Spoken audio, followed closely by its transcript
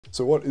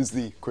So what is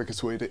the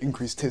quickest way to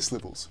increase test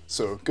levels?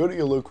 So go to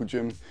your local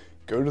gym,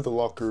 go to the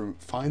locker room,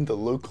 find the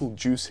local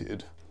juice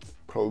head,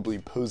 probably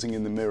posing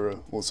in the mirror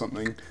or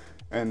something,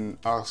 and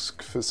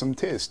ask for some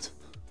test.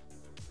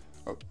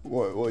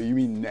 What, you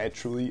mean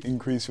naturally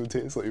increase your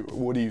test? Like,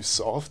 what are you,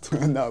 soft?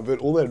 Nah, but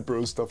all that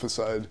bro stuff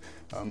aside,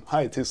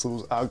 higher test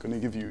levels are going to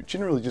give you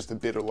generally just a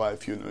better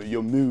life. You know,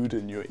 your mood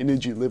and your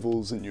energy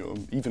levels and your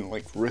even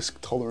like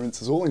risk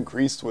tolerance is all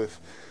increased with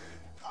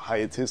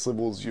higher test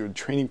levels, your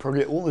training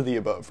progress, all of the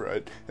above,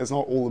 right? It's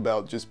not all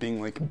about just being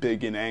like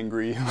big and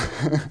angry.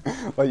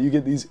 Like you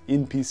get these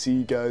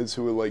NPC guys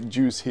who are like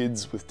juice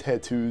heads with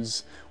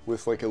tattoos,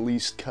 with like a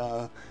leased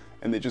car,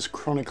 and they're just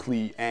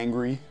chronically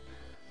angry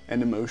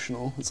and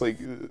emotional. It's like,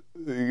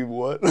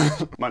 what?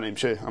 My name's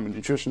Shay, I'm a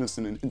nutritionist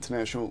and an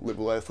international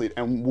level athlete,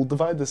 and we'll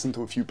divide this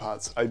into a few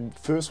parts. I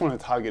first want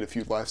to target a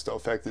few lifestyle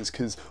factors,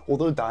 because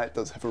although diet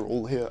does have a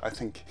role here, I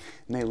think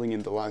nailing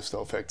into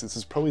lifestyle factors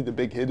is probably the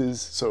big hitters,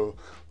 so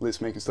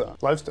let's make a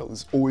start. Lifestyle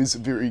is always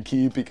very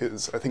key,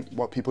 because I think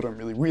what people don't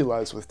really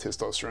realize with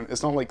testosterone,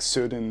 it's not like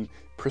certain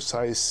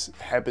precise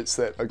habits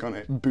that are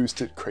gonna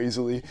boost it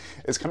crazily.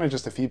 It's kind of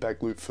just a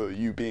feedback loop for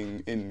you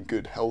being in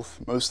good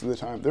health most of the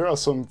time. There are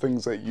some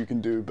things that you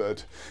can do,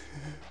 but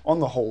on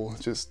the whole,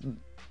 just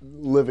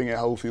living a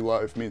healthy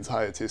life means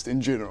higher test in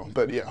general.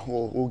 But yeah,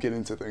 we'll get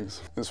into things.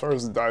 As far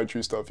as the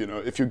dietary stuff, you know,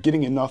 if you're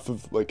getting enough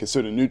of like a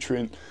certain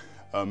nutrient,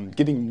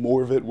 getting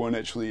more of it won't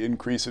actually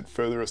increase it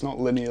further. It's not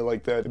linear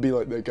like that. It'd be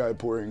like that guy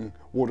pouring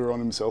water on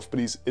himself, but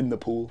he's in the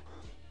pool.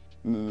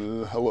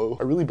 Hello.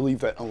 I really believe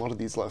that a lot of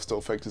these lifestyle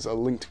factors are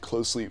linked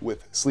closely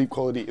with sleep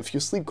quality. If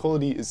your sleep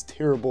quality is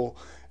terrible,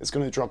 it's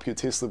going to drop your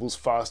test levels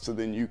faster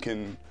than you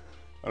can,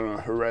 I don't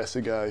know, harass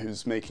a guy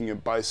who's making a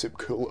bicep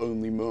curl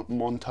only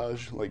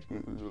montage. Like,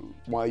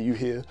 why are you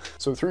here?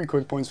 So 3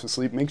 quick points for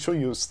sleep. Make sure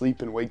your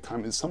sleep and wake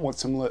time is somewhat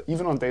similar.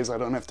 Even on days I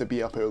don't have to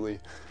be up early,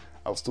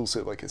 I'll still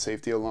set like a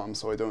safety alarm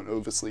so I don't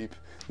oversleep.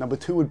 Number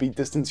 2 would be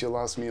distance your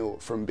last meal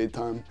from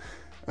bedtime.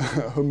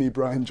 Homie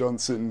Brian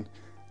Johnson,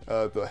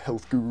 the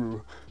health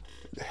guru,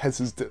 has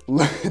his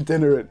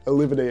dinner at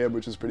 11 AM,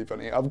 which is pretty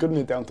funny. I've gotten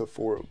it down to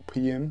 4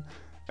 PM,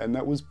 and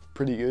that was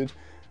pretty good.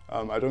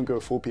 I don't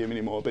go 4 PM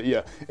anymore, but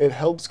yeah, it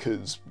helps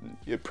because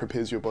it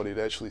prepares your body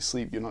to actually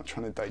sleep. You're not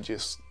trying to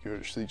digest, you're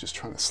actually just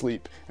trying to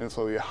sleep, and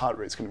so your heart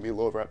rate's going to be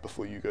low right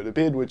before you go to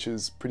bed, which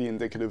is pretty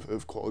indicative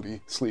of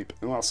quality sleep.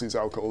 And lastly is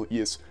alcohol.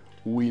 Yes,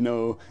 we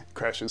know it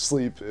crashes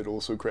sleep, it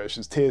also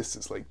crashes tests.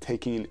 It's like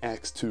taking an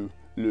axe to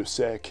le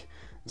sac.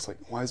 It's like,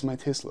 why is my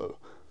test low?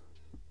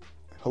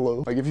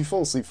 Hello? Like, if you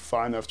fall asleep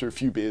fine after a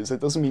few beers,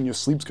 that doesn't mean your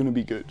sleep's gonna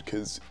be good,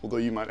 because although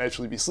you might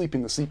actually be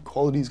sleeping, the sleep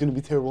quality is gonna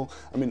be terrible.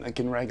 I mean, I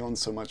can rag on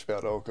so much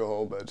about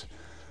alcohol, but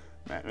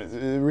man,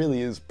 it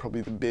really is probably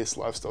the best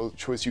lifestyle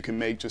choice you can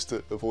make just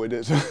to avoid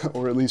it,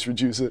 or at least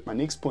reduce it. My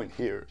next point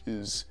here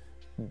is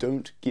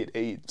don't get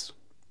AIDS.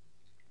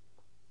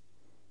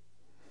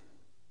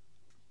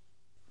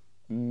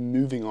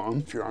 Moving on,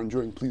 if you're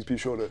enjoying, please be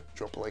sure to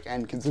drop a like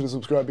and consider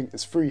subscribing.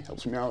 It's free,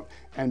 helps me out,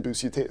 and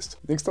boosts your test.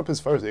 Next up, as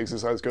far as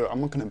exercise go, I'm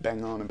not going to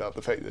bang on about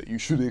the fact that you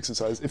should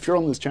exercise. If you're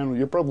on this channel,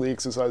 you're probably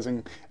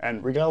exercising,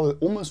 and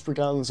almost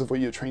regardless of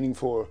what you're training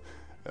for,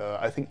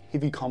 I think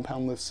heavy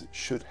compound lifts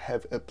should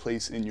have a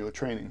place in your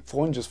training. For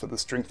one, just for the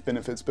strength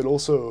benefits, but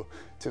also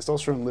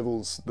testosterone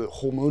levels, the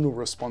hormonal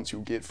response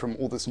you'll get from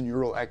all this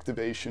neural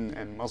activation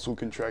and muscle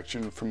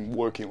contraction from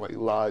working like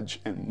large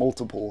and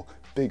multiple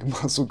big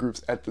muscle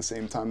groups at the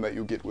same time that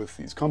you'll get with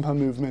these compound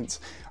movements,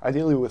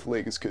 ideally with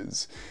legs,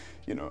 because,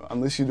 you know,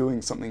 unless you're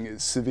doing something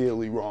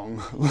severely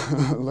wrong,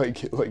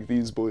 like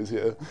these boys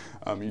here,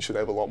 you should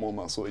have a lot more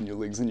muscle in your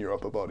legs than your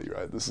upper body,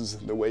 right? This is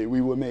the way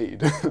we were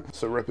made.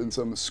 So rep in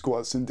some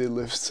squats and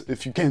deadlifts,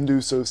 if you can do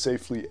so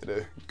safely at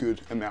a good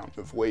amount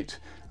of weight.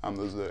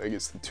 Those are, I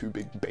guess, the 2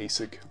 big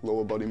basic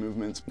lower body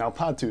movements. Now,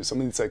 part 2 is some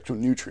of these actual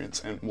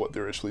nutrients and what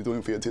they're actually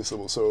doing for your test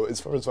level. So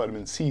as far as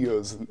vitamin C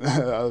goes,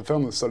 I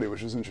found this study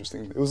which is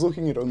interesting. It was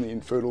looking at only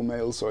infertile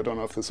males, so I don't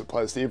know if this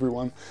applies to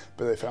everyone,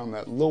 but they found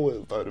that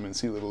lower vitamin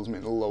C levels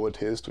meant a lower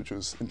test, which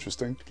was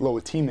interesting.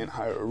 Lower T meant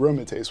higher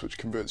aromatase, which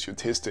converts your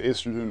test to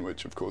estrogen,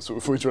 which of course,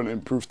 if we're trying to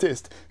improve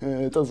test,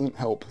 it doesn't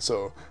help.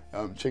 So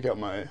check out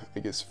my,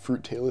 I guess,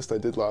 fruit tier list I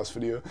did last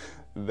video.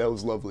 That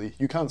was lovely.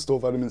 You can't store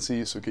vitamin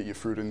C, so get your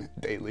fruit in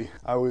daily.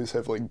 I always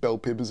have like bell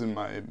peppers in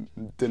my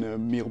dinner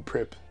meal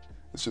prep.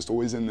 It's just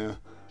always in there,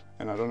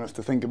 and I don't have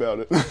to think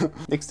about it.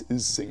 Next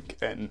is zinc,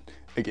 and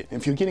again,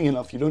 if you're getting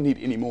enough, you don't need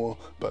any more,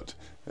 but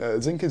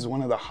zinc is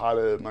one of the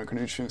harder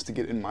micronutrients to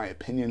get, in my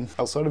opinion.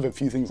 Outside of a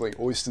few things like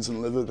oysters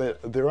and liver,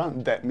 there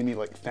aren't that many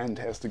like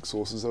fantastic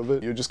sources of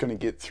it. You're just gonna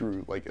get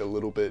through like a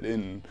little bit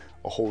in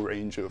a whole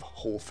range of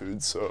whole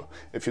foods. So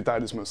if your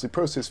diet is mostly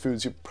processed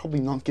foods, you're probably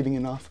not getting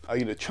enough. I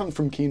get a chunk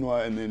from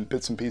quinoa and then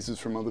bits and pieces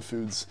from other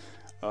foods.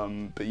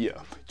 But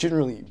yeah,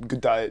 generally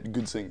good diet,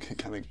 good zinc,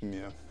 kind of,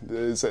 yeah,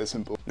 it's that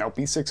simple. Now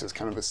B6 is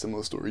kind of a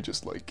similar story,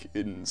 just like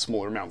in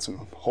smaller amounts in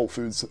whole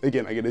foods.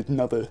 Again, I get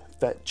another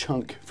fat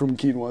chunk from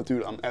quinoa,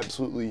 dude. I'm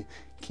absolutely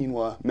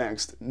quinoa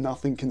maxed.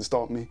 Nothing can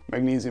stop me.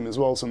 Magnesium as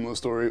well, similar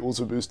story,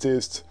 also boosts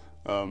test.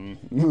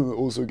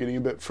 Also getting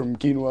a bit from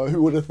quinoa,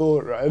 who would have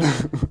thought, right?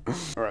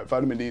 Alright,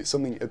 vitamin D,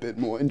 something a bit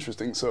more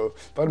interesting. So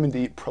vitamin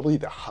D, probably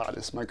the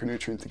hardest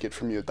micronutrient to get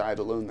from your diet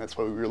alone. That's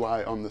why we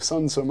rely on the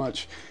sun so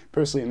much.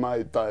 Personally, in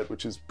my diet,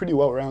 which is pretty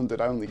well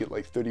rounded, I only get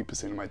like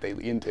 30% of my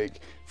daily intake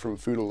from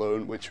food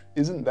alone, which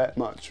isn't that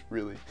much,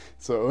 really.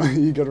 So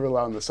you gotta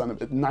rely on the sun a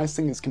bit. The nice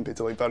thing is, compared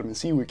to like vitamin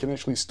C, we can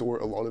actually store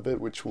a lot of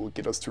it, which will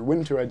get us through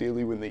winter,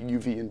 ideally, when the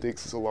UV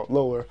index is a lot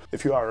lower.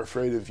 If you are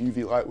afraid of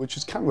UV light, which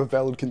is kind of a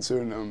valid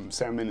concern,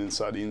 salmon and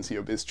sardines are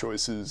your best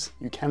choices.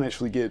 You can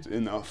actually get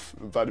enough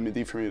vitamin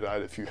D from your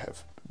diet if you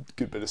have a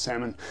good bit of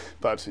salmon,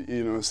 but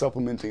you know,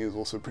 supplementing is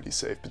also pretty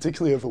safe,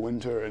 particularly over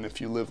winter and if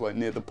you live like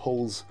near the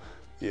poles.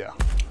 Yeah.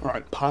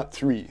 Alright, part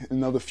 3,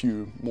 another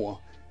few more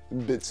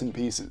bits and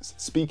pieces.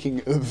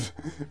 Speaking of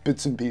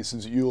bits and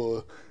pieces,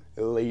 your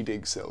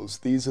Leydig cells,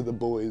 these are the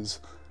boys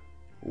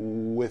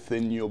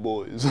within your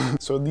boys.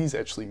 So these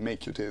actually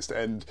make your test,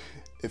 and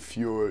if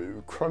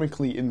you're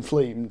chronically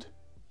inflamed,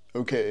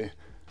 okay,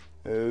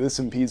 this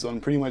impedes on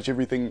pretty much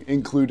everything,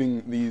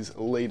 including these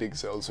Leydig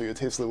cells, so your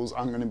test levels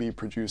aren't going to be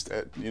produced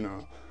at, you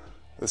know,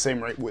 the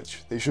same rate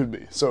which they should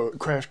be. So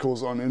crash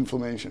course on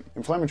inflammation.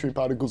 Inflammatory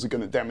particles are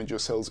going to damage your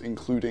cells,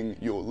 including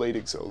your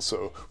Leydig cells,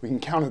 so we can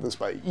counter this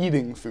by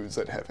eating foods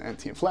that have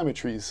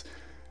anti-inflammatories,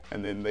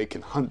 and then they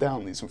can hunt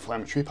down these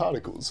inflammatory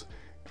particles,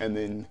 and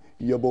then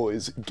your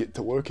boys get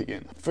to work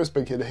again. First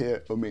big hitter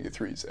here,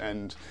 omega-3s,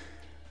 and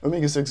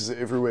omega-6s are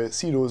everywhere,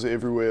 seed oils are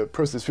everywhere,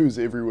 processed foods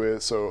are everywhere,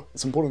 so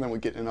it's important that we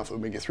get enough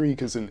omega-3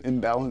 because an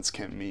imbalance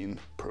can mean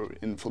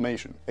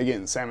pro-inflammation.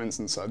 Again, salmons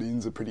and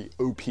sardines are pretty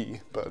OP,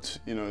 but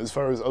you know, as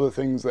far as other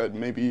things that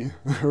maybe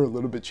are a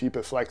little bit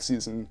cheaper, flax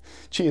seeds and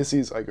chia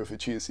seeds, I go for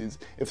chia seeds.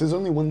 If there's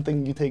only one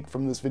thing you take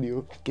from this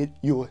video, get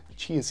your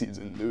chia seeds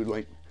in, dude.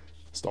 Like,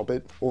 stop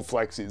it, or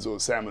flax seeds or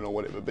salmon or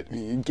whatever, but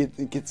you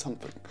get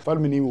something.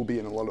 Vitamin E will be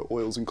in a lot of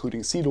oils,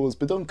 including seed oils,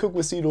 but don't cook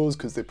with seed oils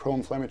because they're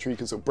pro-inflammatory,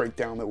 because they'll break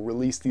down, they'll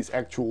release these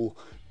actual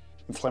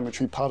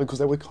inflammatory particles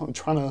that we're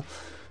trying to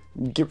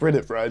get rid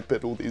of, right?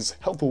 But all these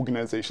health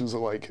organizations are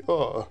like,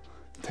 oh,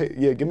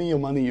 yeah, give me your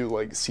money, you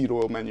like seed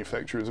oil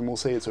manufacturers, and we'll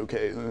say it's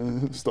okay.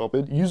 Stop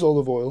it. Use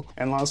olive oil.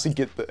 And lastly,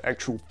 get the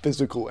actual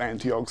physical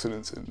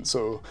antioxidants in.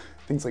 So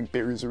things like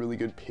berries are really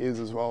good,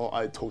 pears as well.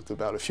 I talked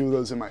about a few of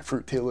those in my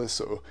fruit tier list,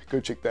 so go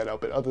check that out.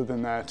 But other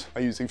than that, I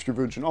use extra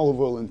virgin olive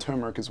oil and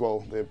turmeric as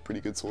well. They're pretty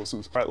good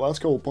sources. All right, last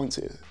couple of points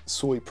here.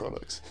 Soy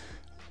products.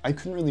 I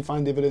couldn't really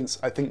find evidence.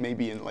 I think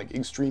maybe in like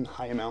extreme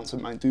high amounts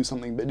it might do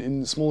something, but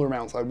in smaller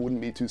amounts I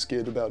wouldn't be too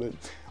scared about it.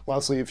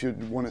 Lastly, if you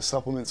want to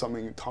supplement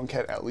something,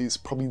 Tomcat Atlee is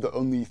probably the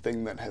only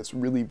thing that has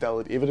really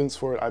valid evidence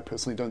for it. I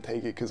personally don't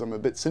take it because I'm a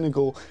bit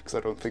cynical, because I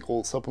don't think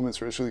all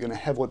supplements are actually going to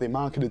have what they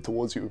marketed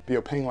towards you. But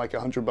you're paying like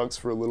 $100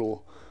 for a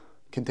little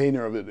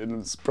container of it, and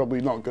it's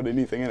probably not got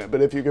anything in it,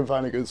 but if you can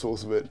find a good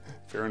source of it,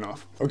 fair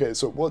enough. Okay,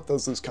 so what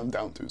does this come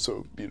down to?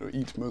 So, you know,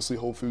 eat mostly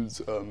whole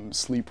foods,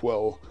 sleep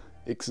well,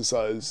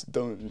 exercise,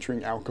 don't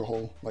drink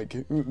alcohol. Like,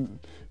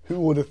 who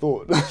would have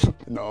thought?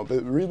 No,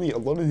 but really a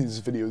lot of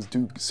these videos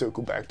do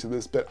circle back to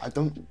this, but I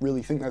don't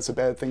really think that's a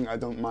bad thing. I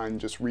don't mind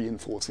just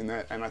reinforcing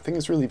that, and I think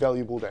it's really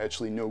valuable to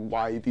actually know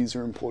why these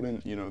are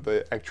important, you know,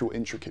 the actual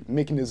intricate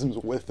mechanisms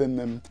within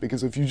them,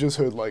 because if you just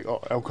heard like,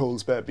 oh, alcohol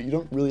is bad, but you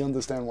don't really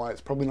understand why,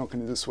 it's probably not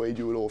going to dissuade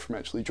you at all from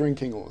actually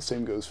drinking, or the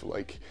same goes for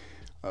like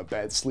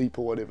bad sleep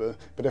or whatever.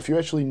 But if you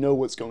actually know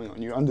what's going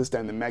on, you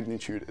understand the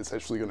magnitude, it's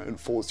actually going to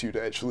enforce you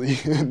to actually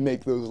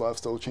make those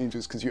lifestyle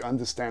changes, because you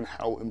understand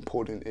how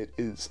important it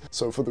is.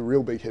 So for the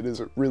real big hitters,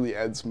 it really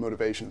adds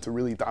motivation to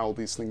really dial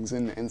these things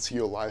in and see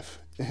your life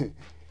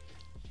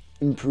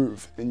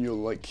improve, and your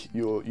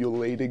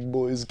Leydig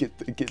boys get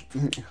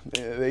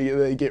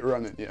they get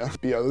running. Yeah,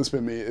 but yeah, that's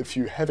been me. If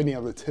you have any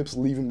other tips,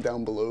 leave them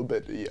down below.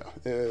 But yeah,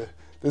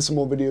 there's some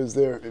more videos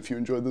there. If you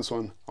enjoyed this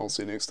one, I'll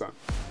see you next time.